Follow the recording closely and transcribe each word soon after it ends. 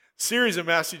series of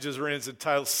messages we're in is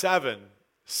entitled Seven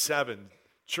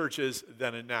Churches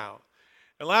Then and Now.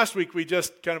 And last week we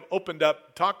just kind of opened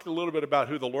up, talked a little bit about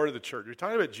who the Lord of the church. We're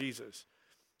talking about Jesus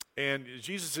and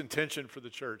Jesus' intention for the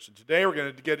church. And today we're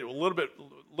going to get a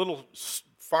little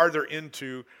farther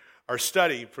into our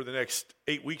study for the next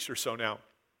 8 weeks or so now.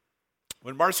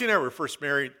 When Marcy and I were first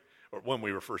married, or when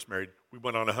we were first married, we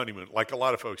went on a honeymoon, like a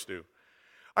lot of folks do.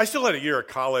 I still had a year of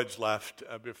college left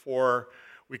before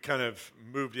we kind of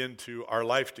moved into our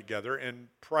life together. And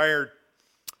prior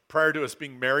to us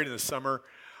being married in the summer,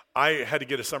 I had to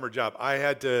get a summer job. I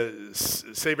had to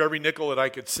save every nickel that I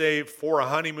could save for a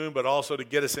honeymoon, but also to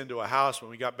get us into a house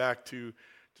when we got back to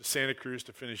Santa Cruz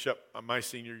to finish up my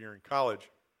senior year in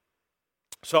college.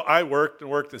 So I worked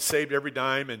and saved every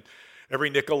dime and every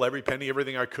nickel, every penny,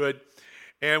 everything I could,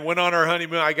 and went on our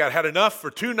honeymoon. I had enough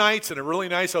for 2 nights in a really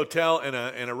nice hotel and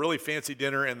a really fancy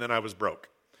dinner, and then I was broke.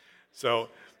 So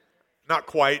not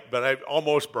quite, but I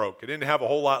almost broke. I didn't have a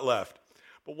whole lot left.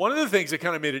 But one of the things that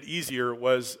kind of made it easier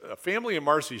was a family in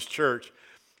Marcy's church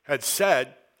had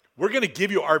said, we're going to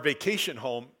give you our vacation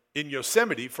home in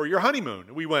Yosemite for your honeymoon.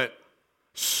 And we went,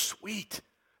 sweet.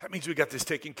 That means we got this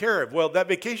taken care of. Well, that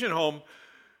vacation home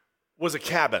was a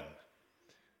cabin.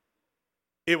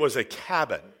 It was a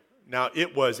cabin. Now,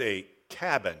 it was a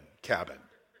cabin.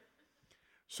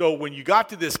 So when you got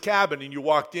to this cabin and you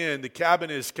walked in, the cabin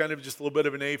is kind of just a little bit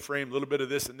of an A-frame, a little bit of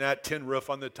this and that, tin roof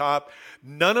on the top.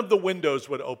 None of the windows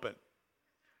would open.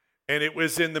 And it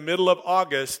was in the middle of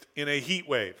August in a heat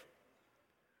wave.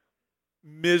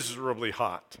 Miserably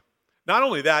hot. Not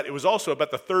only that, it was also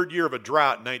about the 3rd year of a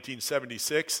drought in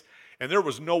 1976, and there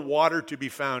was no water to be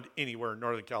found anywhere in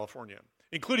Northern California,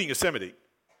 including Yosemite.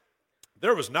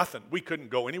 There was nothing. We couldn't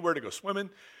go anywhere to go swimming.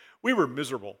 We were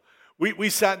miserable.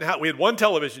 We sat in the house. We had one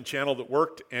television channel that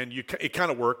worked, and it kind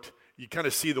of worked. You kind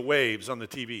of see the waves on the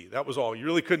TV. That was all. You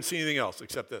really couldn't see anything else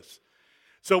except this.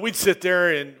 So we'd sit there,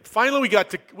 and finally we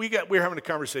were having a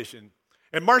conversation.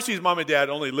 And Marcy's mom and dad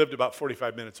only lived about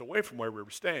 45 minutes away from where we were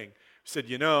staying. We said,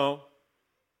 your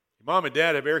mom and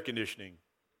dad have air conditioning.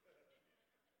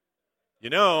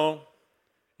 Your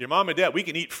mom and dad, we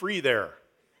can eat free there.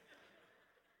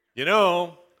 We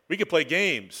could play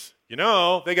games. We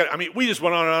just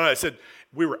went on and on. I said,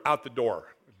 we were out the door,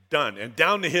 done, and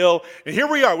down the hill. And here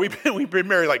we are. We've been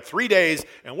married like 3 days,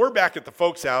 and we're back at the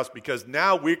folks' house because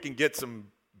now we can get some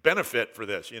benefit for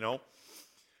this,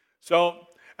 So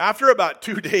after about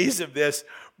 2 days of this,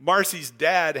 Marcy's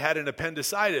dad had an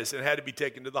appendicitis and had to be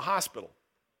taken to the hospital.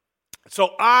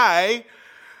 So I,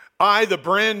 the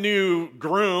brand new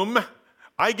groom,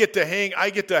 I get to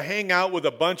hang out with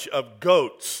a bunch of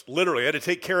goats. Literally, I had to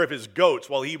take care of his goats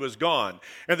while he was gone.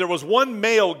 And there was one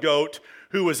male goat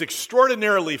who was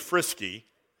extraordinarily frisky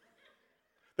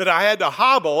that I had to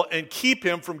hobble and keep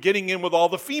him from getting in with all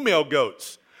the female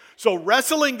goats. So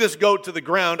wrestling this goat to the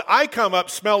ground, I come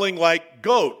up smelling like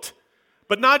goat.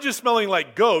 But not just smelling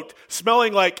like goat,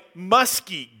 smelling like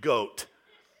musky goat.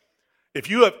 If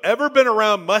you have ever been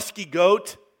around musky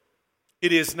goat,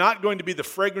 it is not going to be the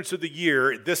fragrance of the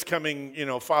year this coming,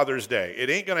 Father's Day. It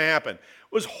ain't going to happen.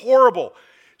 It was horrible.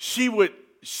 She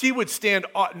would stand,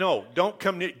 no, don't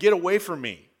come near, get away from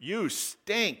me. You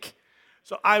stink.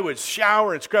 So I would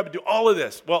shower and scrub and do all of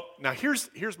this. Well, now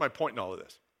here's my point in all of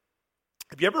this.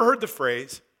 Have you ever heard the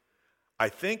phrase, I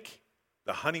think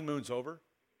the honeymoon's over?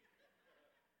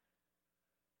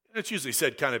 It's usually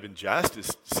said kind of in jest.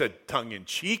 It's said tongue in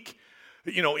cheek.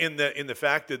 In the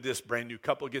fact that this brand new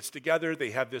couple gets together,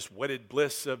 they have this wedded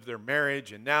bliss of their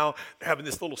marriage, and now they're having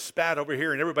this little spat over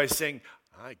here, and everybody's saying,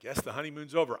 I guess the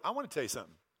honeymoon's over. I want to tell you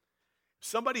something. If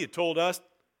somebody had told us,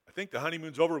 I think the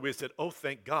honeymoon's over, we said, oh,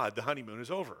 thank God the honeymoon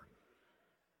is over.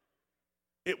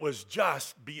 It was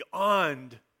just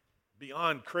beyond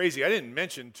crazy. I didn't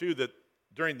mention, too, that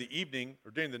during the evening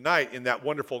or during the night in that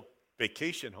wonderful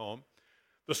vacation home,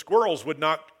 the squirrels would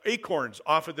knock acorns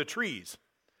off of the trees.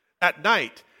 At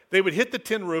night, they would hit the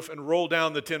tin roof and roll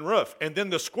down the tin roof. And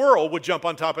then the squirrel would jump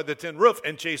on top of the tin roof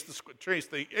and chase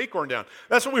the acorn down.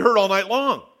 That's what we heard all night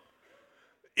long.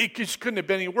 It just couldn't have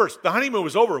been any worse. The honeymoon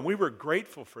was over, and we were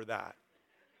grateful for that.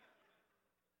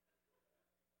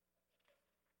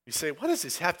 You say, what does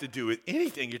this have to do with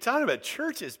anything? You're talking about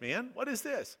churches, man. What is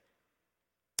this?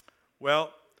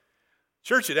 Well,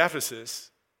 church at Ephesus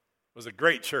was a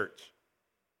great church.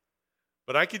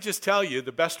 But I could just tell you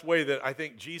the best way that I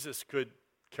think Jesus could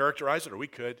characterize it, or we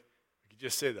could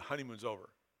just say the honeymoon's over.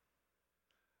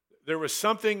 There was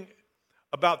something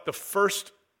about the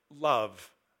first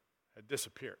love had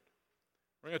disappeared.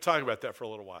 We're going to talk about that for a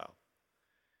little while.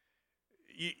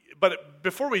 But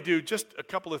before we do, just a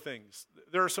couple of things.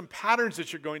 There are some patterns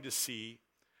that you're going to see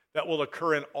that will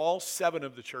occur in all 7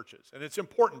 of the churches. And it's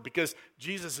important because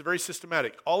Jesus is very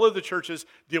systematic. All of the churches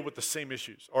deal with the same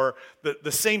issues or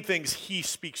the same things he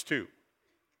speaks to.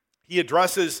 He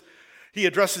addresses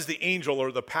the angel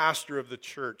or the pastor of the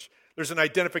church. There's an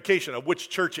identification of which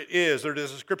church it is.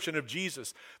 There's a description of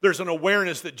Jesus. There's an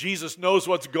awareness that Jesus knows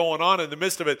what's going on in the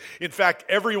midst of it. In fact,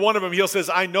 every one of them, he says,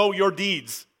 I know your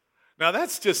deeds. Now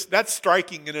that's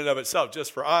striking in and of itself,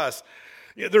 just for us.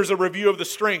 There's a review of the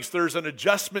strengths. There's an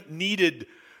adjustment needed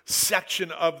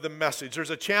section of the message. There's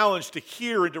a challenge to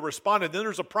hear and to respond. And then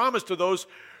there's a promise to those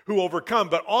who overcome.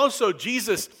 But also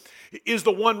Jesus is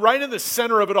the one right in the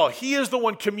center of it all. He is the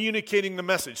one communicating the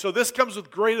message. So this comes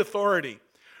with great authority.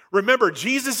 Remember,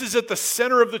 Jesus is at the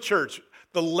center of the church.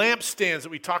 The lampstands that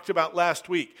we talked about last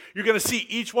week. You're going to see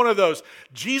each one of those.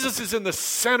 Jesus is in the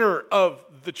center of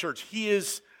the church. He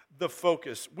is the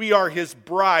focus. We are his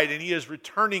bride, and he is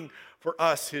returning for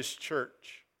us, his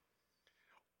church.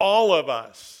 All of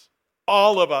us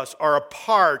are a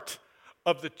part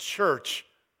of the church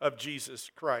of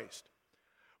Jesus Christ.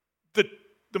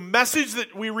 The message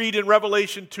that we read in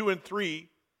Revelation 2 and 3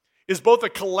 is both a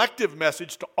collective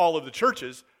message to all of the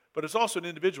churches, but it's also an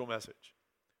individual message.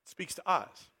 It speaks to us.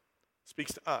 It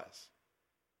speaks to us.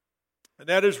 And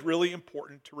that is really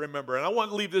important to remember. And I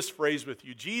want to leave this phrase with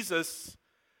you. Jesus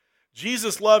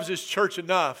loves his church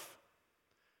enough.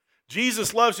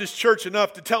 Jesus loves his church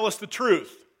enough to tell us the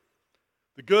truth.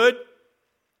 The good,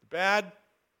 the bad,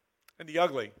 and the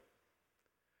ugly.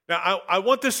 Now, I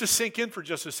want this to sink in for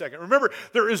just a second. Remember,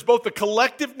 there is both the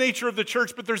collective nature of the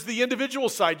church, but there's the individual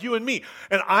side, you and me.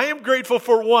 And I am grateful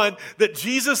for one, that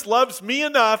Jesus loves me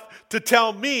enough to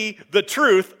tell me the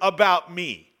truth about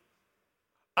me.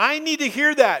 I need to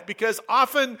hear that because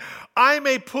often I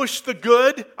may push the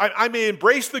good, I may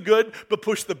embrace the good, but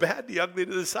push the bad, the ugly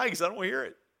to the side because I don't want to hear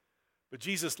it. But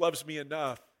Jesus loves me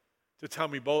enough to tell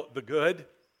me both the good,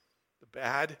 the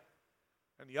bad,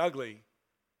 and the ugly.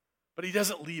 But he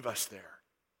doesn't leave us there.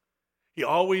 He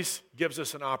always gives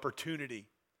us an opportunity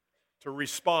to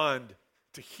respond,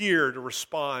 to hear, to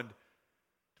respond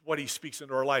to what he speaks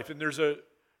into our life. And there's a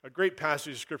great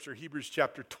passage of Scripture, Hebrews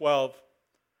chapter 12.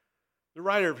 The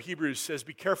writer of Hebrews says,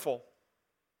 be careful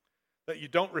that you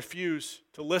don't refuse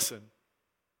to listen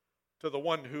to the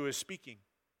one who is speaking.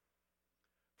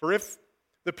 For if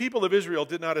the people of Israel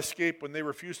did not escape when they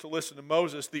refused to listen to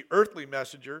Moses, the earthly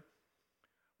messenger,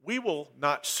 we will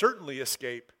not certainly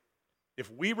escape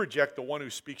if we reject the one who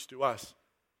speaks to us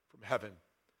from heaven.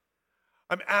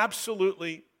 I'm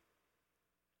absolutely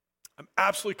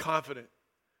confident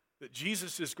that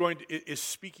Jesus is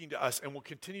speaking to us and will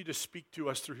continue to speak to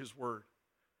us through his word.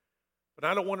 But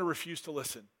I don't want to refuse to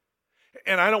listen.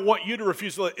 And I don't want you to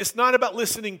refuse to listen. It's not about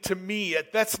listening to me.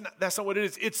 That's not what it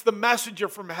is. It's the messenger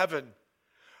from heaven.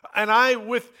 And I,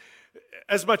 with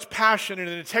as much passion and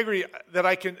integrity that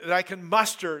I can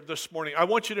muster this morning, I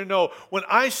want you to know, when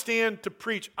I stand to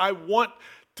preach, I want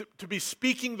to be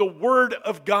speaking the word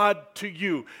of God to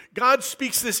you. God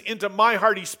speaks this into my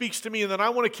heart. He speaks to me, and then I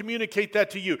want to communicate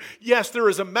that to you. Yes, there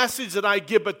is a message that I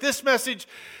give, but this message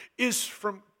is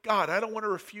from God. I don't want to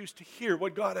refuse to hear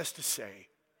what God has to say.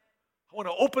 I want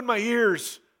to open my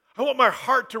ears. I want my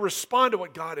heart to respond to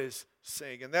what God is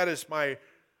saying, and that is my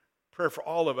prayer for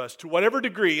all of us. To whatever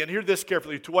degree, and hear this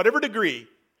carefully, to whatever degree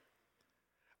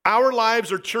our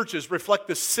lives or churches reflect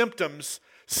the symptoms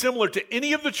similar to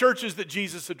any of the churches that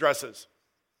Jesus addresses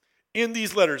in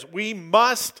these letters, we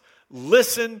must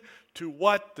listen to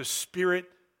what the Spirit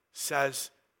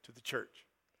says to the church.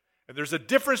 And there's a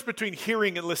difference between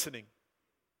hearing and listening.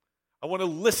 I want to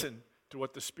listen to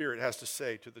what the Spirit has to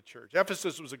say to the church.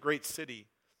 Ephesus was a great city.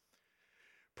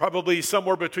 Probably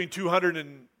somewhere between 200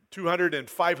 and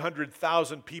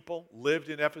 500,000 people lived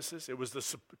in Ephesus. It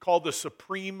was called the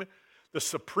supreme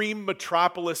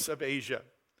metropolis of Asia.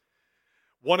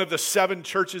 One of the 7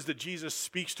 churches that Jesus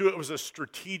speaks to, it was a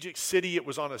strategic city. It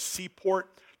was on a seaport.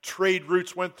 Trade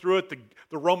routes went through it.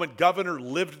 The Roman governor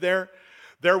lived there.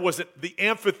 There was the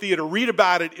amphitheater. Read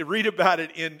about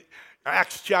it in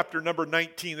Acts chapter number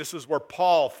 19. This is where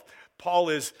Paul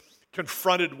is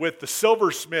confronted with the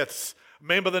silversmiths, a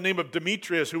man by the name of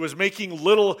Demetrius, who was making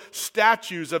little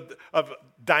statues of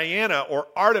Diana or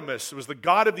Artemis. It was the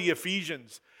god of the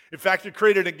Ephesians. In fact, it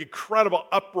created an incredible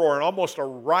uproar and almost a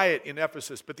riot in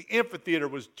Ephesus. But the amphitheater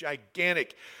was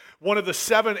gigantic. One of the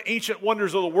 7 ancient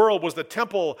wonders of the world was the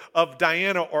temple of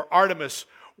Diana or Artemis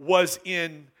was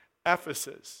in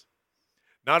Ephesus.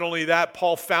 Not only that,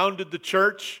 Paul founded the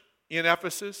church in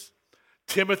Ephesus.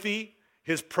 Timothy,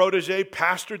 his protege,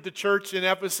 pastored the church in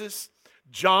Ephesus.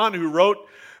 John, who wrote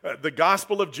the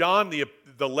Gospel of John,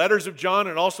 the letters of John,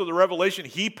 and also the Revelation,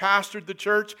 he pastored the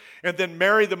church. And then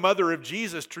Mary, the mother of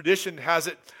Jesus, tradition has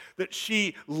it that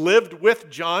she lived with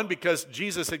John because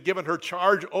Jesus had given her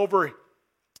charge over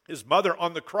his mother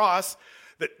on the cross,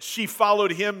 that she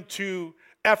followed him to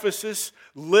Ephesus,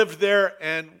 lived there,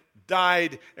 and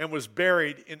died and was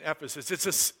buried in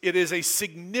Ephesus. It is a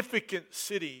significant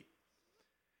city.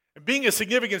 And being a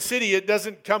significant city, it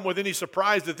doesn't come with any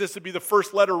surprise that this would be the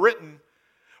first letter written,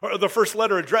 or the first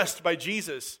letter addressed by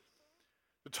Jesus,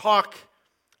 to talk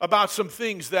about some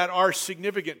things that are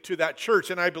significant to that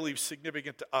church, and I believe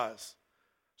significant to us.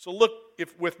 So look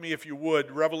with me, if you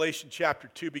would, Revelation chapter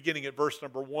 2, beginning at verse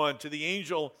number 1. To the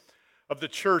angel of the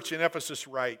church in Ephesus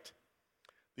write,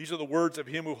 these are the words of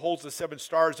him who holds the 7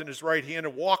 stars in his right hand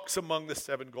and walks among the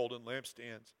 7 golden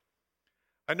lampstands.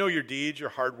 I know your deeds, your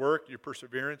hard work, your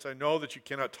perseverance. I know that you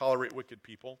cannot tolerate wicked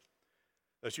people,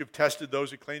 that you have tested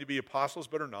those who claim to be apostles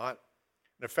but are not,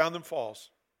 and have found them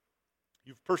false.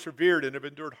 You've persevered and have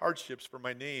endured hardships for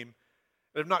my name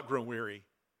and have not grown weary.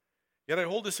 Yet I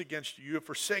hold this against you. You have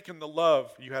forsaken the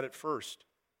love you had at first.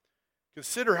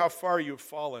 Consider how far you have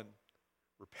fallen.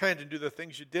 Repent and do the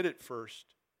things you did at first.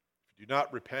 If you do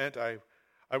not repent, I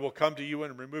will come to you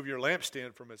and remove your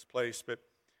lampstand from its place. But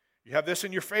you have this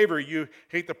in your favor. You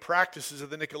hate the practices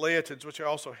of the Nicolaitans, which I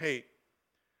also hate.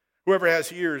 Whoever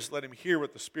has ears, let him hear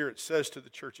what the Spirit says to the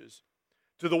churches.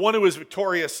 To the one who is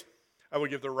victorious, I will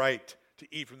give the right to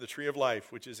eat from the tree of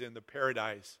life, which is in the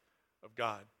paradise of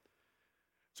God.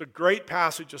 It's a great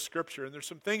passage of Scripture, and there's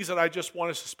some things that I just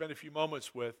want us to spend a few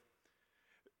moments with.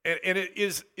 And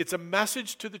it's a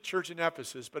message to the church in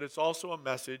Ephesus, but it's also a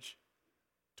message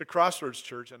to Crossroads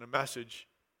Church and a message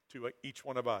to each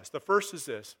one of us. The first is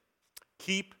this: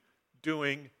 keep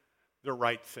doing the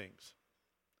right things.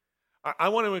 I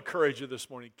want to encourage you this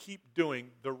morning, keep doing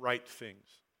the right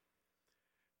things.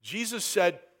 Jesus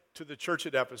said to the church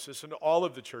at Ephesus and to all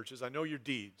of the churches, I know your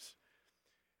deeds.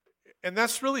 And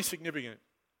that's really significant.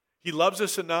 He loves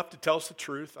us enough to tell us the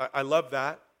truth. I love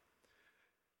that.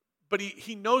 But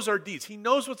he knows our deeds. He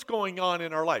knows what's going on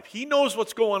in our life. He knows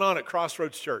what's going on at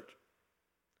Crossroads Church.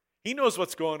 He knows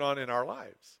what's going on in our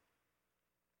lives.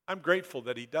 I'm grateful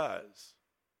that he does.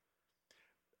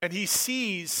 And he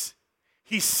sees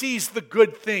the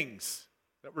good things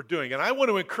that we're doing. And I want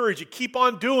to encourage you, keep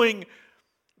on doing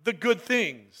the good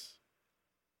things.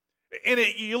 And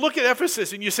you look at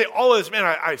Ephesus and you say, all of this, man,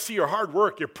 I see your hard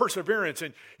work, your perseverance,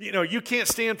 and you can't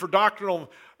stand for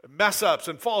doctrinal mess-ups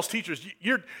and false teachers.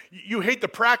 You hate the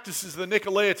practices of the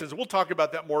Nicolaitans. We'll talk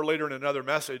about that more later in another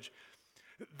message.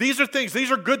 These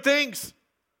are good things.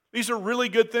 These are really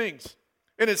good things.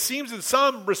 And it seems in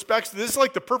some respects this is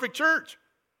like the perfect church.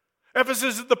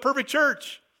 Ephesus is the perfect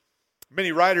church.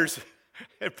 Many writers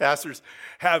and pastors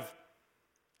have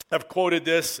quoted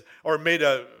this or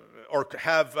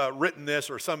have written this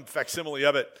or some facsimile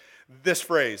of it, this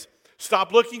phrase: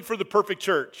 stop looking for the perfect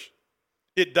church.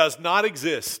 It does not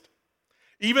exist.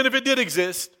 Even if it did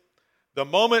exist, the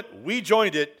moment we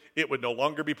joined it, it would no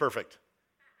longer be perfect.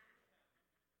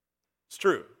 It's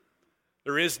true.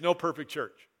 There is no perfect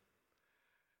church.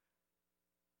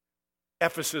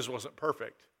 Ephesus wasn't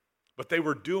perfect, but they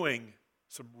were doing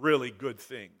some really good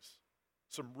things.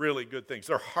 Some really good things.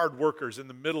 They're hard workers in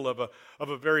the middle of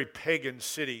a very pagan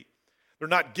city. They're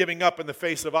not giving up in the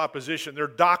face of opposition. They're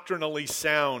doctrinally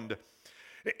sound.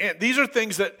 And these are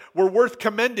things that were worth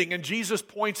commending, and Jesus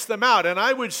points them out. And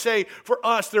I would say for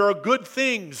us, there are good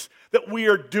things that we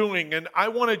are doing, and I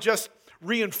want to just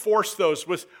reinforce those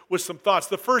with some thoughts.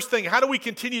 The first thing, how do we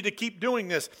continue to keep doing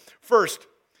this? First,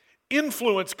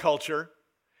 influence culture,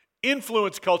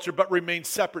 but remain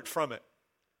separate from it.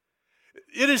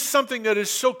 It is something that is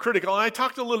so critical, and I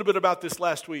talked a little bit about this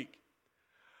last week.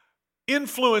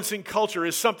 Influencing culture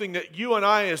is something that you and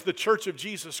I, as the Church of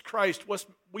Jesus Christ,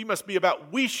 we must be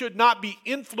about. We should not be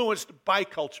influenced by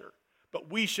culture,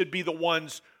 but we should be the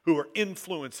ones who are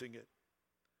influencing it.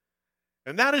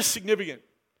 And that is significant.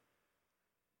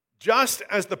 Just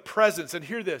as the presence, and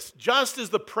hear this, just as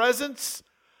the presence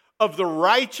of the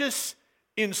righteous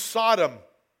in Sodom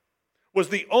was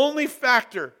the only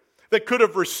factor that could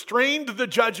have restrained the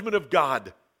judgment of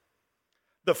God,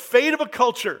 the fate of a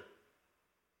culture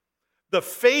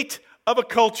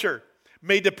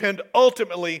may depend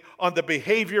ultimately on the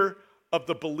behavior of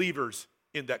the believers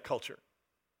in that culture.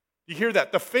 You hear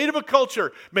that? The fate of a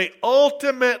culture may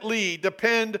ultimately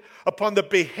depend upon the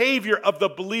behavior of the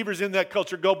believers in that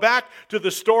culture. Go back to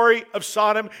the story of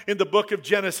Sodom in the book of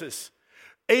Genesis.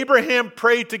 Abraham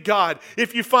prayed to God,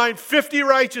 if you find 50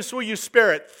 righteous, will you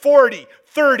spare it? 40,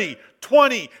 30,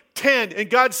 20, 10. And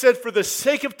God said, for the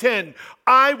sake of 10,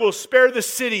 I will spare the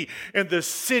city. And the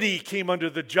city came under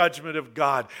the judgment of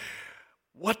God.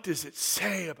 What does it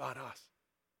say about us?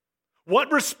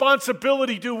 What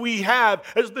responsibility do we have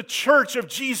as the church of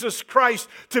Jesus Christ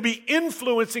to be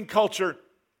influencing culture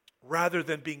rather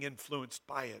than being influenced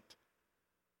by it?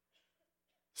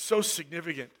 So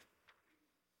significant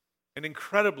and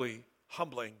incredibly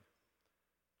humbling.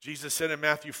 Jesus said in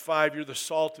Matthew 5, you're the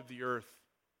salt of the earth.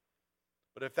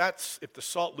 But if the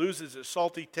salt loses its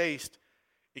salty taste,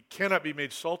 it cannot be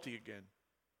made salty again.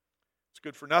 It's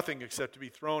good for nothing except to be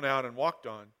thrown out and walked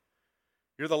on.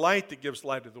 You're the light that gives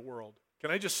light to the world.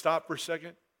 Can I just stop for a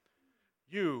second?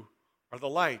 You are the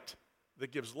light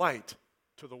that gives light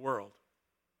to the world.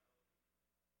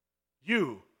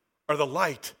 You are the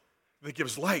light that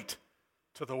gives light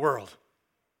to the world.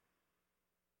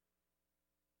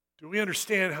 Do we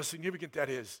understand how significant that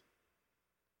is?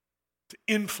 To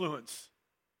influence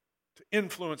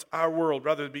our world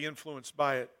rather than be influenced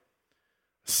by it.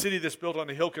 A city that's built on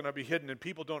a hill cannot be hidden, and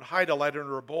people don't hide a light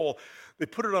under a bowl. They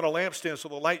put it on a lampstand so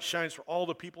the light shines for all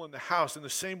the people in the house. In the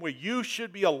same way, you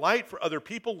should be a light for other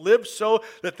people. Live so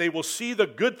that they will see the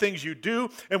good things you do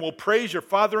and will praise your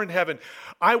Father in heaven.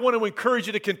 I want to encourage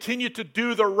you to continue to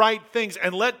do the right things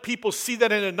and let people see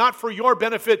that in it, not for your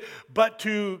benefit, but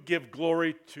to give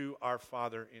glory to our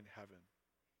Father in heaven.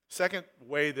 Second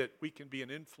way that we can be an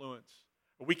influence,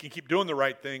 or we can keep doing the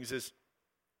right things, is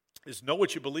know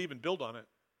what you believe and build on it.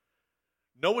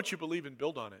 Know what you believe and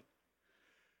build on it.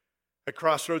 At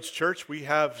Crossroads Church, we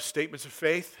have statements of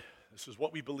faith. This is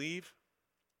what we believe.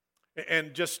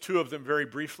 And just two of them very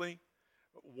briefly.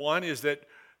 One is that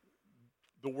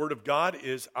the Word of God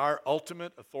is our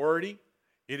ultimate authority.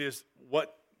 It is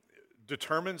what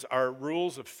determines our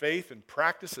rules of faith and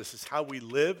practice. This is how we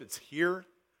live. It's here.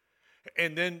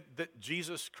 And then that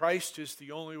Jesus Christ is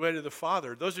the only way to the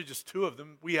Father. Those are just two of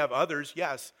them. We have others,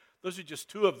 yes. Those are just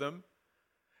two of them.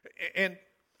 And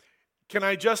can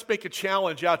I just make a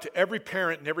challenge out to every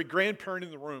parent and every grandparent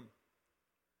in the room?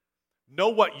 Know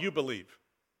what you believe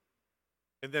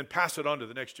and then pass it on to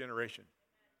the next generation.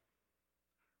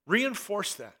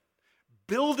 Reinforce that.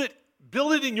 Build it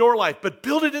in your life, but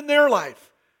build it in their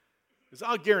life. Because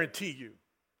I'll guarantee you,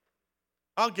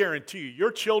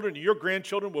 your children and your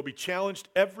grandchildren will be challenged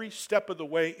every step of the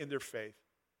way in their faith.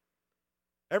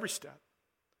 Every step.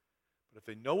 But if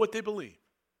they know what they believe,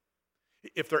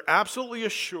 if they're absolutely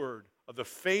assured of the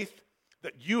faith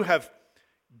that you have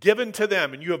given to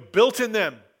them and you have built in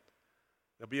them,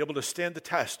 they'll be able to stand the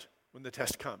test when the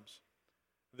test comes.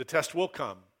 The test will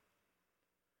come.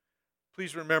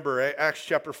 Please remember, Acts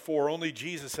chapter 4, only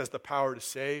Jesus has the power to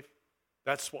save.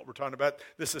 That's what we're talking about.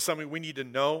 This is something we need to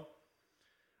know.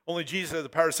 Only Jesus has the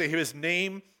power to save. His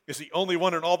name is the only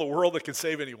one in all the world that can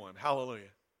save anyone. Hallelujah.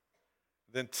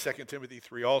 Then 2 Timothy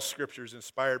 3, all Scripture is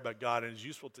inspired by God and is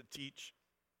useful to teach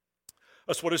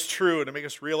us what is true and to make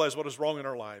us realize what is wrong in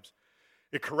our lives.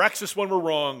 It corrects us when we're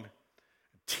wrong,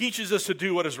 teaches us to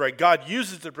do what is right. God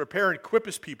uses it to prepare and equip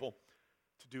His people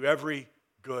to do every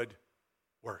good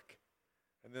work.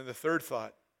 And then the third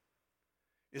thought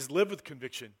is live with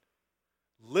conviction.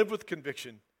 Live with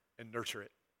conviction and nurture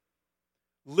it.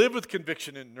 Live with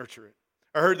conviction and nurture it.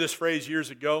 I heard this phrase years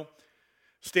ago,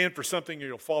 stand for something or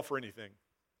you'll fall for anything.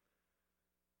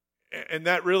 And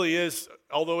that really is,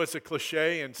 although it's a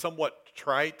cliche and somewhat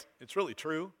trite, it's really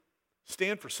true.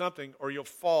 Stand for something or you'll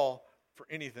fall for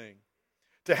anything.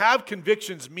 To have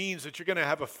convictions means that you're going to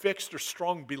have a fixed or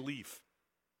strong belief.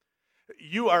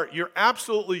 You're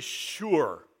absolutely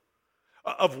sure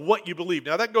of what you believe.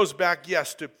 Now that goes back,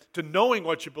 yes, to knowing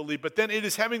what you believe, but then it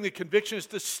is having the convictions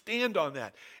to stand on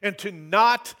that and to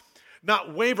not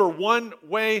waver one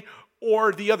way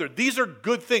or the other. These are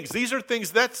good things. These are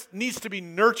things that needs to be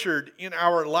nurtured in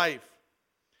our life.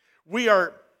 We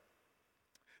are,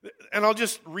 and I'll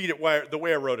just read it the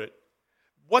way I wrote it.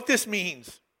 What this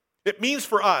means, it means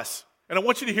for us, and I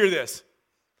want you to hear this.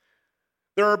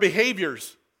 There are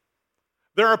behaviors,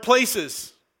 there are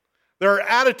places, there are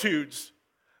attitudes,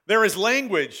 there is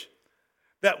language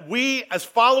that we as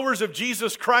followers of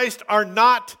Jesus Christ are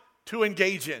not to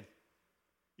engage in.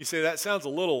 You say, that sounds a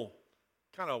little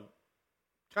kind of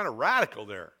radical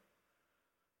there.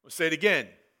 I'll say it again.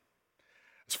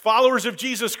 As followers of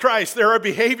Jesus Christ, there are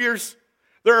behaviors,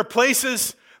 there are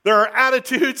places, there are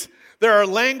attitudes, There are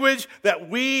language that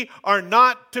we are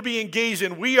not to be engaged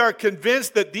in. We are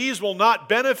convinced that these will not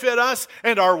benefit us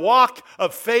and our walk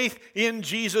of faith in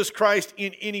Jesus Christ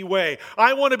in any way.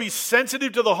 I want to be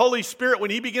sensitive to the Holy Spirit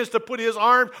when He begins to put His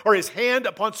arm or His hand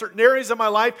upon certain areas of my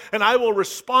life, and I will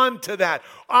respond to that.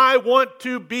 I want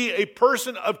to be a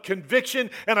person of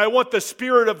conviction, and I want the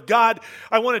Spirit of God,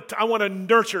 I want to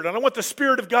nurture it, and I want the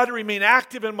Spirit of God to remain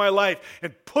active in my life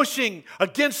and pushing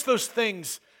against those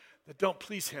things that don't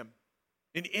please Him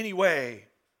in any way.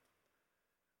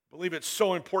 I believe it's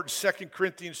so important. 2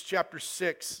 Corinthians chapter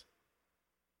 6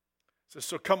 says,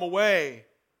 so come away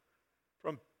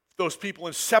from those people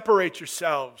and separate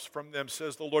yourselves from them,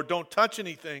 says the Lord. Don't touch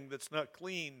anything that's not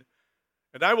clean,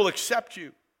 and I will accept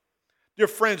you. Dear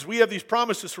friends, we have these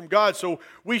promises from God, so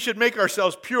we should make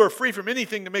ourselves pure, free from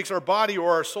anything that makes our body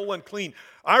or our soul unclean.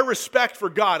 Our respect for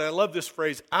God, I love this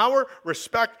phrase, our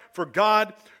respect for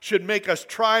God should make us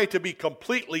try to be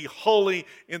completely holy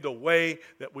in the way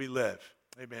that we live.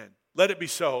 Amen. Let it be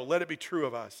so. Let it be true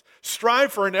of us.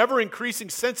 Strive for an ever-increasing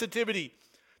sensitivity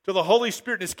to the Holy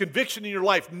Spirit and His conviction in your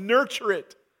life. Nurture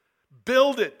it.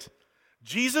 Build it.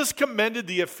 Jesus commended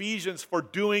the Ephesians for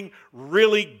doing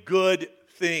really good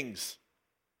things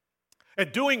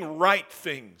and doing right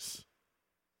things.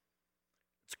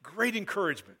 It's great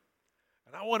encouragement.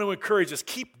 And I want to encourage us,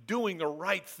 keep doing the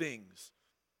right things.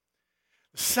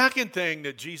 The second thing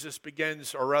that Jesus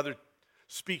begins, or rather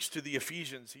speaks to the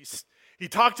Ephesians, he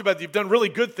talked about you've done really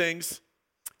good things,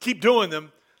 keep doing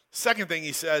them. Second thing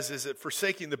he says is that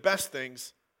forsaking the best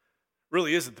things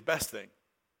really isn't the best thing.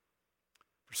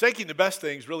 Forsaking the best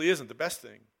things really isn't the best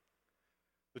thing.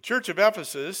 The church of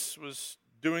Ephesus was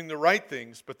doing the right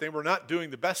things, but they were not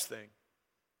doing the best thing.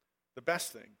 The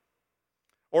best thing.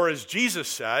 Or as Jesus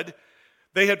said,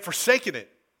 they had forsaken it.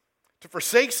 To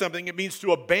forsake something, it means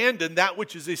to abandon that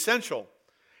which is essential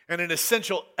and an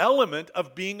essential element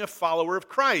of being a follower of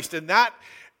Christ, and that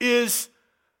is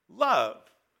love.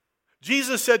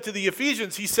 Jesus said to the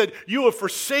Ephesians, He said, you have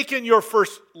forsaken your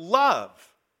first love.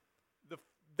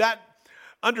 That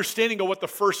understanding of what the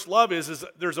first love is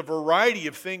there's a variety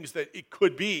of things that it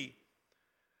could be,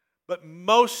 but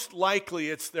most likely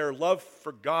it's their love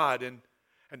for God and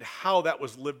how that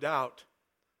was lived out.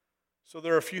 So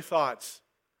there are a few thoughts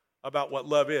about what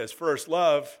love is. First,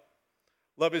 love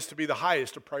is to be the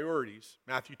highest of priorities.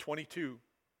 Matthew 22,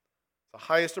 the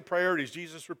highest of priorities.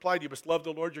 Jesus replied, you must love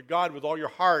the Lord your God with all your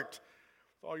heart,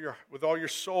 with all your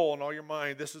soul and all your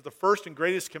mind. This is the first and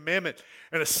greatest commandment.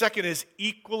 And the second is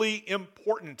equally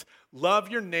important. Love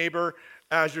your neighbor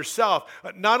as yourself.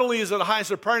 Not only is it the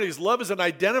highest of priorities, love is an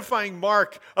identifying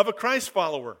mark of a Christ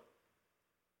follower.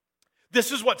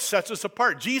 This is what sets us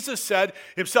apart. Jesus said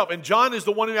Himself, and John is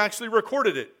the one who actually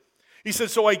recorded it. He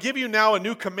said, so I give you now a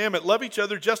new commandment. Love each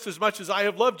other just as much as I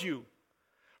have loved you.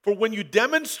 For when you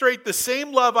demonstrate the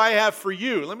same love I have for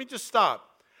you, let me just stop.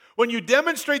 When you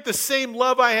demonstrate the same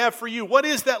love I have for you, what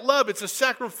is that love? It's a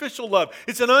sacrificial love.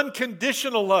 It's an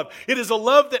unconditional love. It is a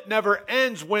love that never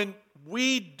ends. When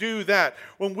we do that,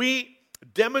 when we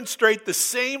demonstrate the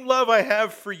same love I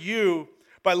have for you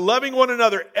by loving one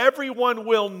another, everyone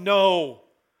will know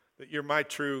that you're my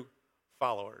true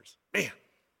followers. Man,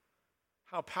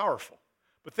 how powerful.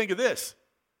 But think of this.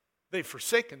 They've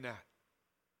forsaken that.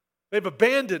 They've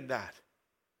abandoned that.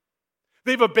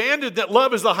 They've abandoned that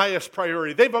love is the highest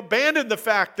priority. They've abandoned the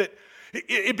fact that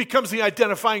it becomes the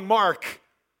identifying mark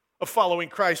of following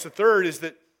Christ. The third is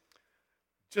that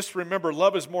just remember,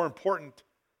 love is more important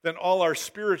than all our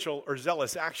spiritual or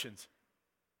zealous actions.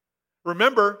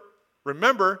 Remember,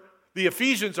 the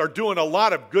Ephesians are doing a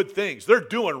lot of good things. They're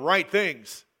doing right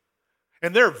things.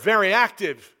 And they're very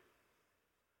active.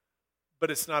 But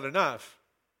it's not enough.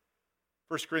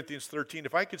 1 Corinthians 13,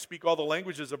 if I could speak all the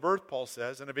languages of earth, Paul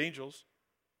says, and of angels,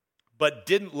 but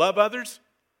didn't love others,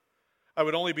 I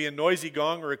would only be a noisy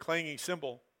gong or a clanging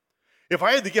cymbal. If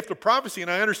I had the gift of prophecy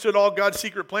and I understood all God's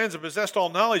secret plans and possessed all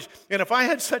knowledge, and if I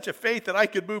had such a faith that I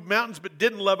could move mountains but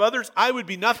didn't love others, I would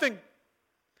be nothing.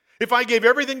 If I gave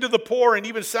everything to the poor and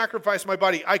even sacrificed my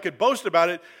body, I could boast about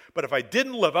it, but if I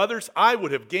didn't love others, I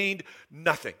would have gained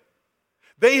nothing.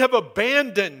 They have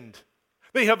abandoned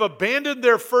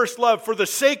their first love for the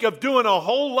sake of doing a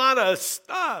whole lot of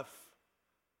stuff.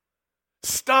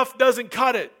 Stuff doesn't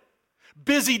cut it.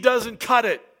 Busy doesn't cut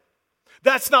it.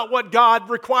 That's not what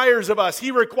God requires of us. He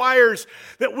requires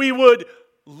that we would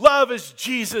love as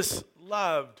Jesus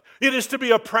loved. It is to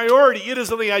be a priority. It is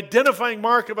the identifying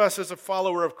mark of us as a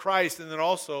follower of Christ. And then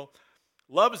also,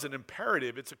 love is an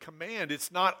imperative. It's a command.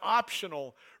 It's not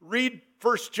optional. Read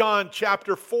 1 John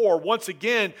chapter 4. Once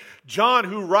again, John,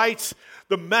 who writes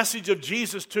the message of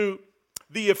Jesus to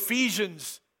the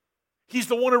Ephesians, He's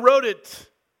the one who wrote it.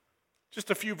 Just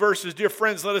a few verses. Dear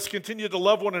friends, let us continue to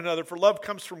love one another, for love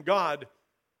comes from God.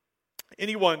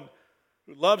 Anyone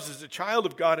who loves is a child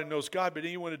of God and knows God, but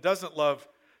anyone who doesn't love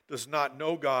does not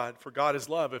know God, for God is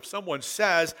love. If someone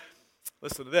says,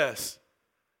 listen to this,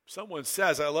 if someone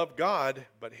says, I love God,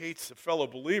 but hates a fellow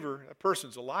believer, that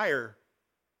person's a liar.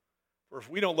 For if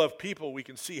we don't love people we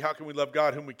can see, how can we love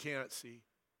God whom we cannot see?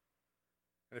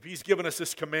 And if he's given us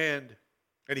this command,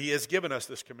 and he has given us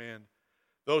this command,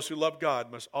 those who love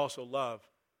God must also love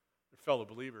their fellow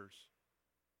believers.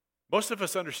 Most of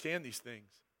us understand these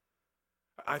things.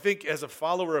 I think as a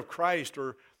follower of Christ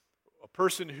or a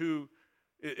person who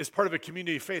is part of a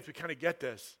community of faith, we kind of get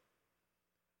this.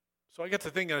 So I got to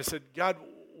thinking, and I said, God,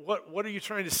 what are you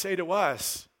trying to say to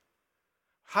us?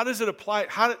 How does it apply?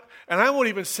 And I won't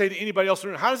even say to anybody else in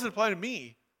the room, how does it apply to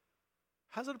me?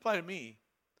 How does it apply to me?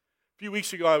 A few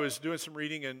weeks ago, I was doing some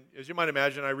reading, and as you might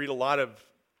imagine, I read a lot of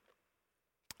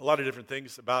different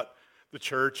things about the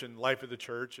church and life of the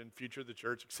church and future of the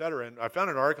church, etc. And I found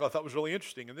an article I thought was really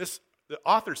interesting. And the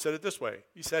author said it this way.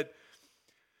 He said,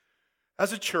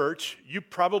 as a church, you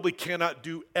probably cannot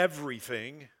do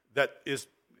everything that is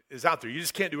out there. You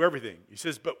just can't do everything. He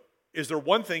says, but is there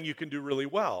one thing you can do really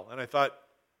well? And I thought,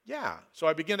 yeah. So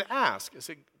I began to ask. I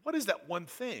said, what is that one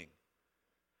thing?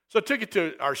 So I took it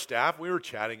to our staff. We were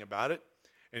chatting about it.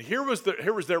 And here was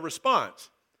their response.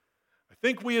 I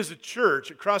think we as a church,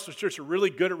 at Crossroads Church, are really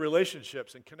good at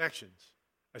relationships and connections.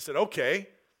 I said, okay,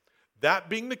 that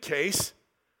being the case,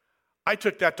 I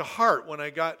took that to heart when I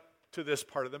got to this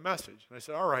part of the message. And I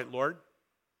said, all right, Lord,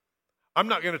 I'm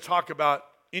not going to talk about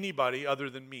anybody other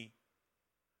than me.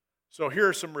 So here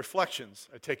are some reflections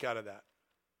I take out of that.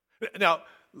 Now,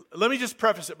 let me just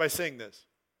preface it by saying this.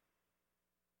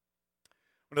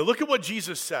 When I look at what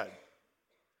Jesus said,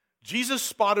 Jesus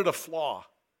spotted a flaw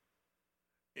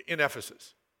in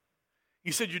Ephesus.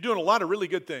 He said, you're doing a lot of really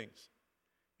good things.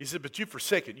 He said, but you've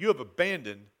forsaken, you have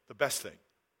abandoned the best thing.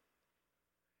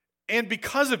 And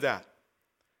because of that,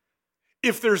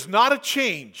 if there's not a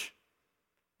change,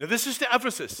 now this is to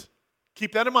Ephesus,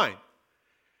 keep that in mind.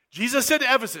 Jesus said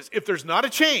to Ephesus, if there's not a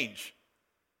change,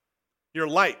 your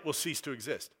light will cease to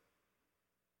exist.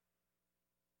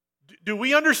 Do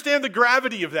we understand the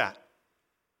gravity of that?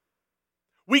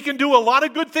 We can do a lot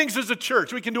of good things as a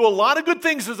church. We can do a lot of good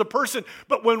things as a person,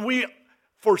 but when we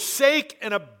forsake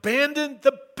and abandon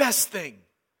the best thing,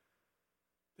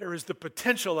 there is the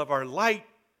potential of our light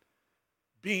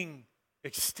being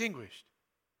extinguished.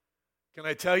 Can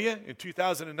I tell you, in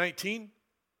 2019,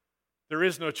 there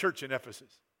is no church in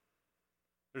Ephesus.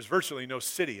 There's virtually no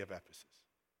city of Ephesus.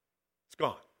 It's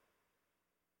gone.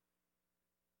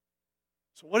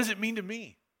 So what does it mean to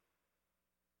me?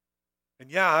 And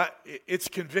yeah, it's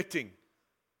convicting.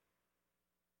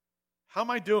 How am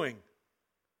I doing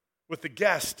with the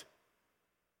guest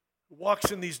who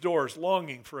walks in these doors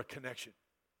longing for a connection?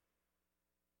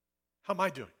 How am I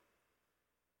doing?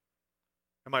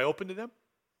 Am I open to them?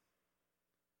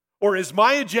 Or is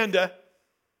my agenda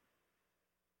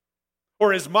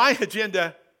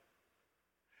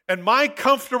and my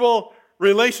comfortable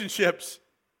relationships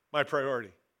my priority?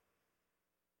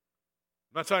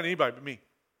 I'm not talking to anybody but me.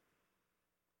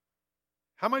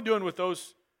 How am I doing with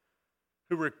those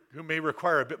who may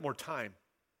require a bit more time?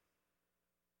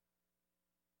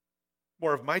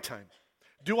 More of my time.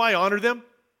 Do I honor them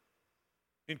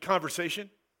in conversation,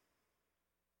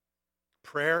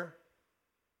 prayer,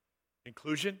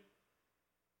 inclusion?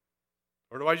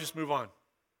 Or do I just move on?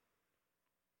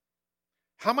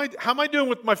 How am I doing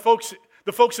with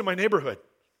the folks in my neighborhood,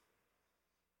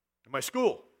 in my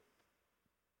school,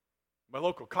 my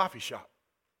local coffee shop,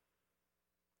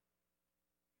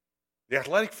 the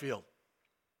athletic field?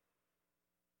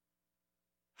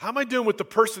 How am I doing with the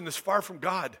person that's far from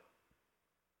God,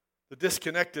 the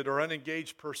disconnected or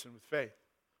unengaged person with faith?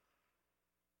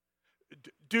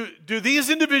 Do these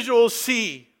individuals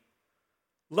see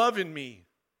love in me?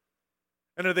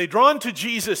 And are they drawn to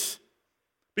Jesus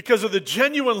because of the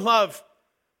genuine love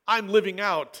I'm living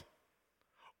out?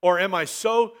 Or am I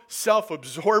so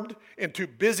self-absorbed and too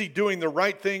busy doing the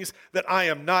right things that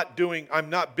I'm not doing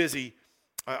the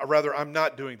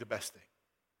best thing?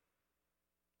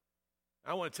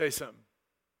 I want to tell you something.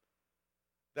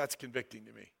 That's convicting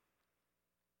to me.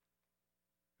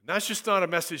 And that's just not a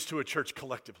message to a church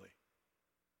collectively.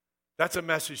 That's a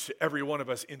message to every one of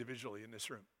us individually in this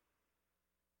room.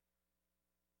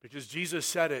 Because Jesus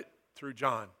said it through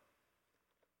John.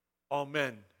 All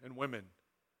men and women,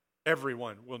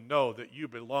 everyone will know that you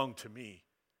belong to me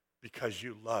because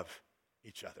you love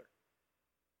each other.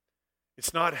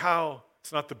 It's not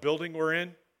the building we're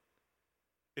in.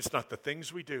 It's not the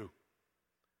things we do.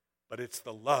 but it's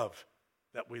the love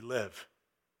that we live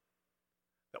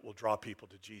that will draw people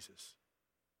to Jesus,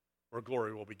 where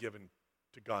glory will be given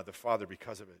to God the Father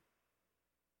because of it.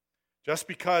 Just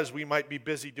because we might be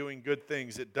busy doing good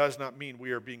things, it does not mean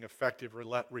we are being effective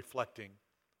reflecting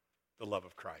the love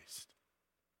of Christ.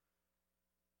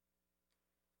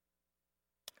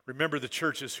 Remember, the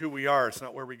church is who we are. It's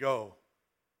not where we go.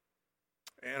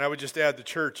 And I would just add, the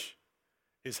church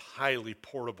is highly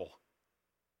portable.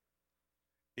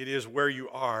 It is where you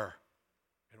are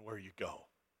and where you go.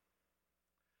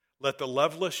 Let the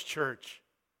loveless church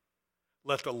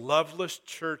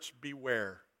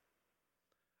beware.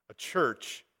 A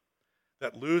church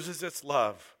that loses its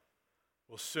love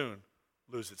will soon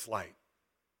lose its light.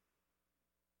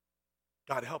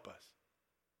 God help us.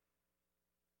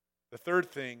 The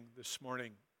third thing this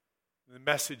morning, the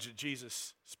message that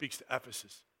Jesus speaks to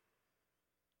Ephesus,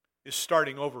 is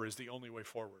starting over is the only way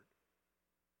forward.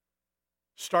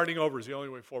 Starting over is the only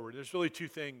way forward. There's really two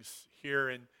things here,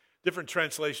 and different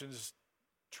translations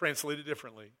translate it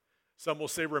differently. Some will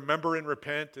say remember and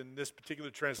repent, and this particular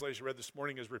translation read this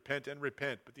morning is repent and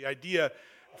repent. But the idea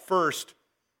first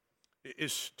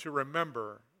is to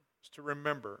remember.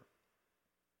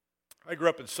 I grew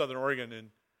up in Southern Oregon, and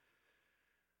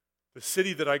the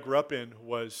city that I grew up in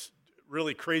was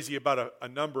really crazy about a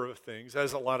number of things,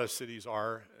 as a lot of cities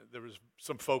are. There was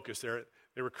some focus there.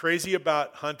 They were crazy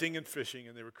about hunting and fishing,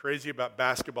 and they were crazy about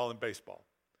basketball and baseball.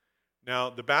 Now,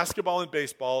 the basketball and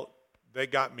baseball, they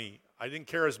got me. I didn't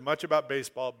care as much about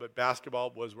baseball, but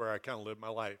basketball was where I kind of lived my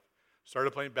life.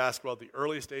 Started playing basketball at the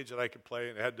earliest age that I could play,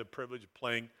 and I had the privilege of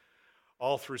playing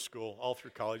all through school, all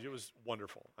through college. It was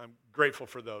wonderful. I'm grateful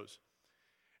for those.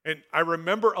 And I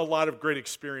remember a lot of great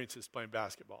experiences playing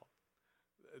basketball.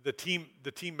 The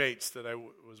teammates that I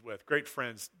was with, great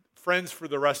friends for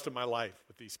the rest of my life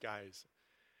with these guys.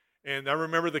 And I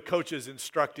remember the coaches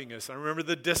instructing us. I remember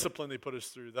the discipline they put us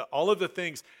through, all of the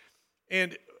things.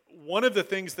 And one of the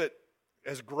things that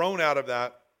has grown out of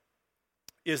that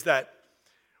is that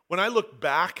when I look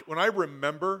back, when I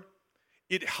remember,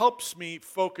 it helps me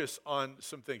focus on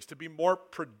some things, to be more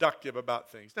productive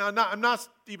about things. Now, I'm not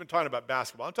even talking about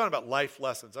basketball. I'm talking about life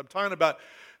lessons. I'm talking about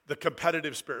the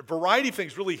competitive spirit. A variety of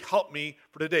things really help me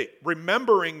for today.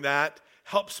 Remembering that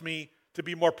helps me to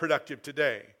be more productive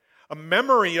today. A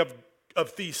memory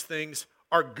of these things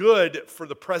are good for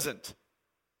the present.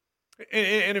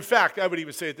 And in fact, I would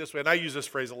even say it this way, and I use this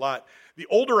phrase a lot. The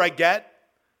older I get,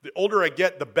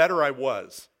 the better I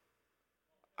was.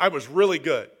 I was really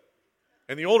good.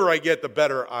 And the older I get, the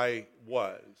better I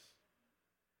was.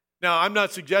 Now, I'm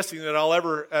not suggesting that I'll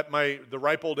ever, at the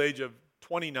ripe old age of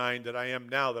 29 that I am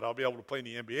now, that I'll be able to play in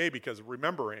the NBA because of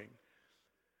remembering.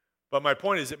 But my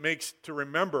point is, to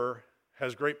remember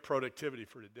has great productivity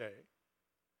for today.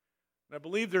 And I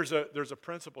believe there's a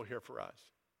principle here for us.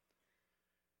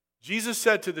 Jesus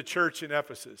said to the church in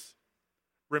Ephesus,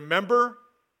 remember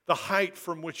the height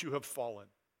from which you have fallen.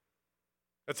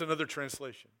 That's another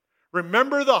translation.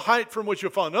 Remember the height from which you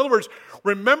have fallen. In other words,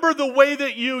 remember the way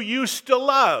that you used to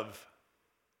love.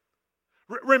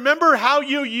 Remember how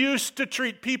you used to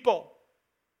treat people.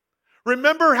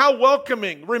 Remember how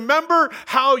welcoming. Remember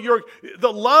how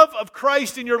the love of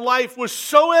Christ in your life was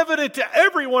so evident to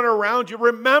everyone around you.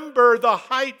 Remember the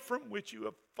height from which you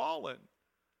have fallen.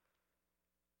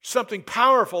 Something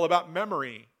powerful about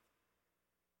memory.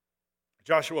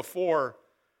 Joshua 4,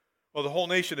 the whole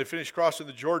nation had finished crossing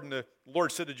the Jordan. The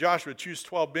Lord said to Joshua, choose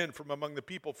 12 men from among the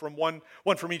people, from one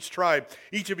from each tribe.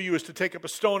 Each of you is to take up a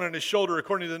stone on his shoulder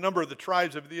according to the number of the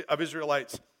tribes of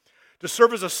Israelites, to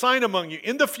serve as a sign among you.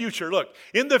 In the future,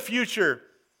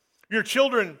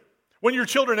 when your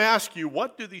children ask you,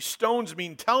 what do these stones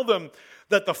mean? Tell them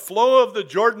that the flow of the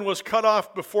Jordan was cut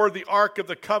off before the ark of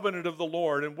the covenant of the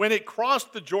Lord. And when it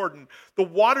crossed the Jordan, the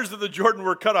waters of the Jordan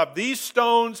were cut off. These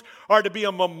stones are to be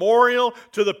a memorial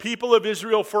to the people of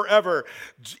Israel forever.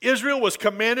 Israel was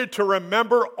commanded to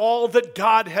remember all that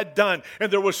God had done.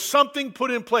 And there was something put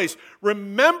in place.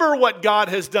 Remember what God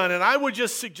has done. And I would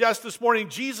just suggest this morning,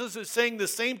 Jesus is saying the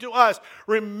same to us.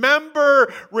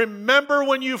 Remember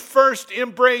when you first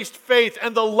embraced faith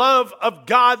and the love of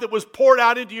God that was poured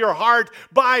out into your heart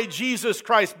by Jesus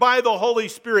Christ, by the Holy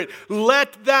Spirit.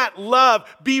 Let that love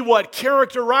be what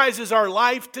characterizes our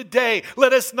life today.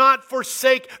 Let us not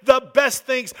forsake the best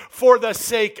things for the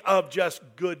sake of just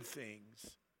good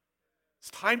things.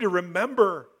 It's time to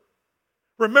remember.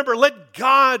 Remember, let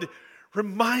God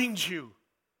remind you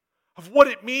of what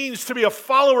it means to be a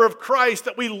follower of Christ,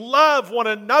 that we love one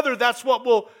another. That's what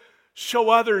will show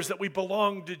others that we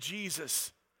belong to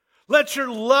Jesus. Let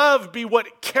your love be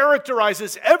what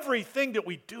characterizes everything that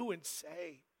we do and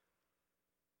say.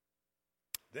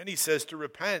 Then he says to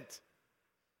repent.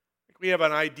 We have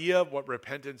an idea of what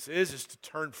repentance is to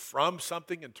turn from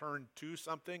something and turn to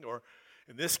something. Or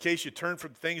in this case, you turn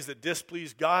from things that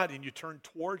displease God and you turn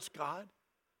towards God.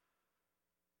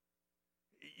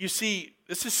 You see,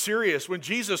 this is serious. When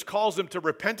Jesus calls them to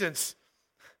repentance,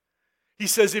 he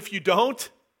says, if you don't,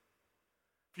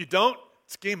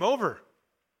 it's game over.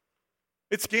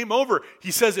 It's game over.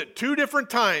 He says it 2 different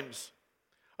times.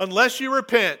 Unless you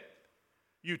repent,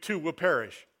 you too will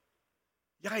perish.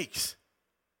 Yikes.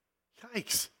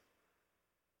 Yikes.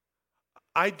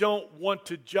 I don't want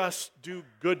to just do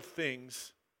good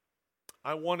things.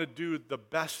 I want to do the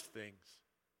best things.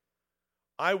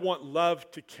 I want love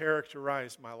to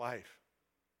characterize my life.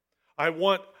 I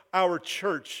want our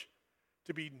church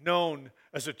to be known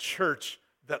as a church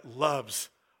that loves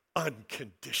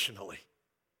unconditionally.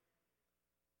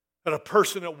 That a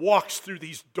person that walks through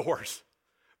these doors,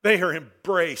 they are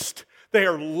embraced, they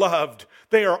are loved,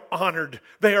 they are honored,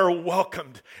 they are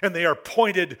welcomed, and they are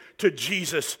pointed to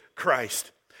Jesus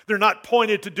Christ. They're not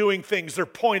pointed to doing things, they're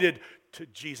pointed to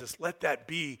Jesus. Let that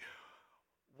be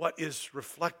what is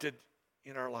reflected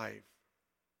in our life.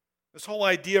 This whole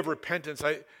idea of repentance,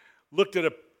 I looked at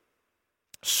a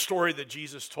story that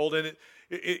Jesus told, and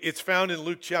it's found in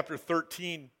Luke chapter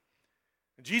 13.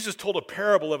 And Jesus told a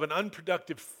parable of an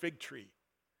unproductive fig tree.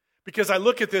 Because I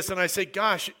look at this and I say,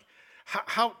 gosh,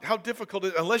 how difficult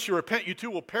it is. Unless you repent, you too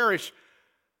will perish.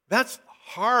 That's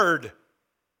hard.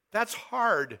 That's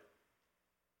hard.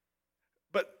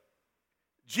 But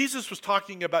Jesus was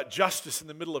talking about justice in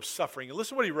the middle of suffering. And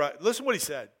listen what he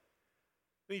said.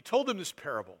 He told them this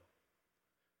parable.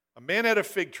 A man had a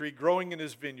fig tree growing in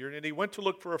his vineyard, and he went to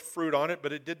look for a fruit on it,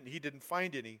 but he didn't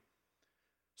find any.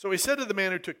 So he said to the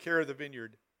man who took care of the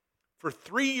vineyard, for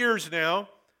 3 years now,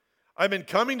 I've been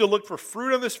coming to look for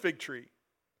fruit on this fig tree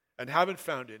and haven't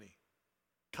found any.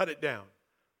 Cut it down.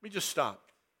 Let me just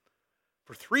stop.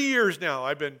 For 3 years now,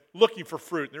 I've been looking for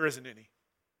fruit, and there isn't any.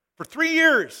 For 3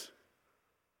 years.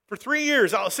 For 3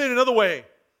 years. I'll say it another way.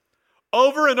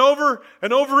 Over and over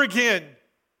and over again,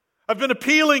 I've been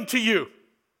appealing to you.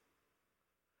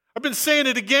 I've been saying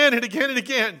it again and again and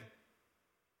again.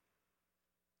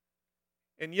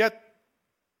 And yet,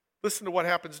 listen to what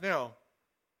happens now.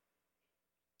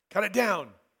 Cut it down.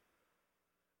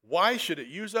 Why should it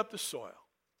use up the soil?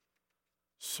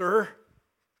 Sir,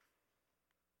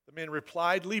 the man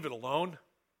replied, leave it alone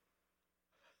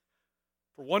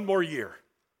for 1 more year.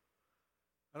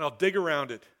 And I'll dig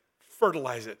around it,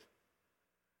 fertilize it.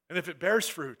 And if it bears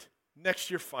fruit, next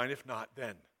year fine. If not,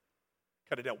 then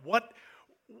cut it down. What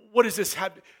does this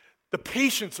have? The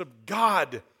patience of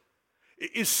God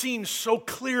is seen so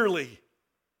clearly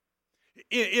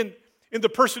in the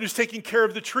person who's taking care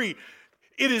of the tree.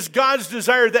 It is God's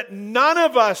desire that none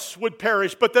of us would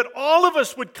perish, but that all of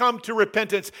us would come to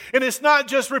repentance. And it's not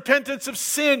just repentance of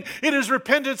sin. It is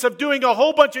repentance of doing a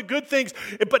whole bunch of good things,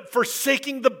 but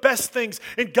forsaking the best things.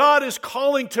 And God is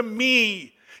calling to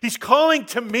me. He's calling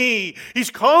to me. He's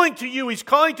calling to you. He's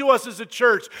calling to us as a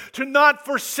church to not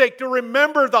forsake, to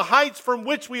remember the heights from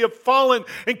which we have fallen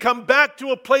and come back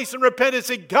to a place in repentance.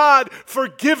 Say, God,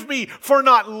 forgive me for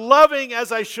not loving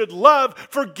as I should love.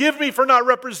 Forgive me for not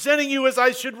representing you as I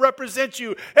should represent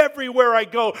you everywhere I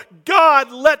go.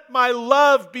 God, let my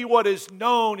love be what is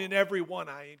known in everyone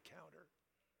I encounter.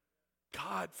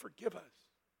 God, forgive us.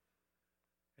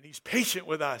 And He's patient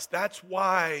with us. That's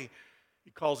why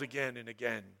He calls again and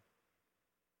again.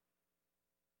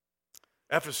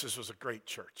 Ephesus was a great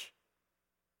church.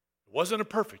 It wasn't a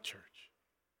perfect church.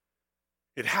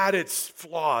 It had its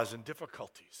flaws and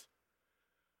difficulties.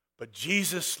 But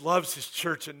Jesus loves His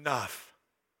church enough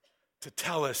to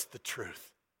tell us the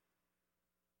truth.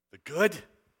 The good,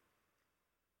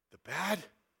 the bad,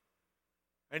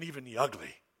 and even the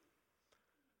ugly.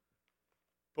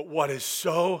 But what is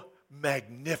so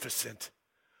magnificent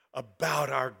about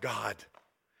our God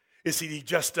is that He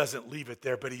just doesn't leave it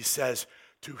there, but He says,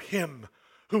 to him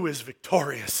who is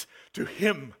victorious, to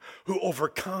him who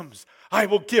overcomes, I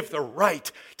will give the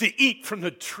right to eat from the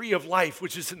tree of life,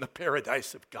 which is in the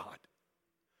paradise of God.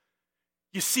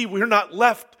 You see, we're not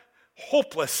left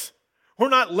hopeless. We're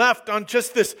not left on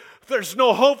just this, there's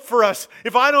no hope for us.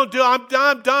 If I don't do it,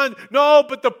 I'm done. No,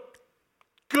 but the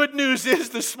good news is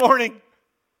this morning,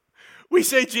 we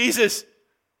say, Jesus,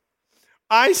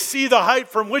 I see the height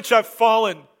from which I've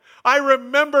fallen. I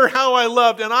remember how I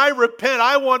loved, and I repent.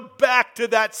 I want back to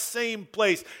that same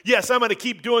place. Yes, I'm going to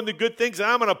keep doing the good things, and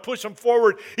I'm going to push them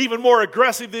forward even more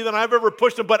aggressively than I've ever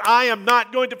pushed them, but I am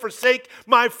not going to forsake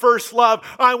my first love.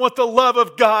 I want the love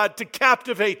of God to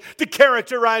captivate, to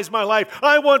characterize my life.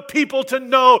 I want people to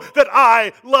know that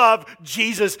I love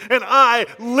Jesus, and I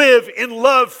live in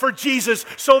love for Jesus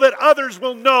so that others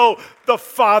will know the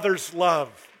Father's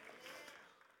love.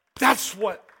 That's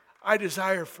what I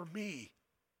desire for me,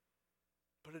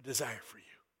 but a desire for you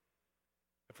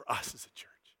and for us as a church.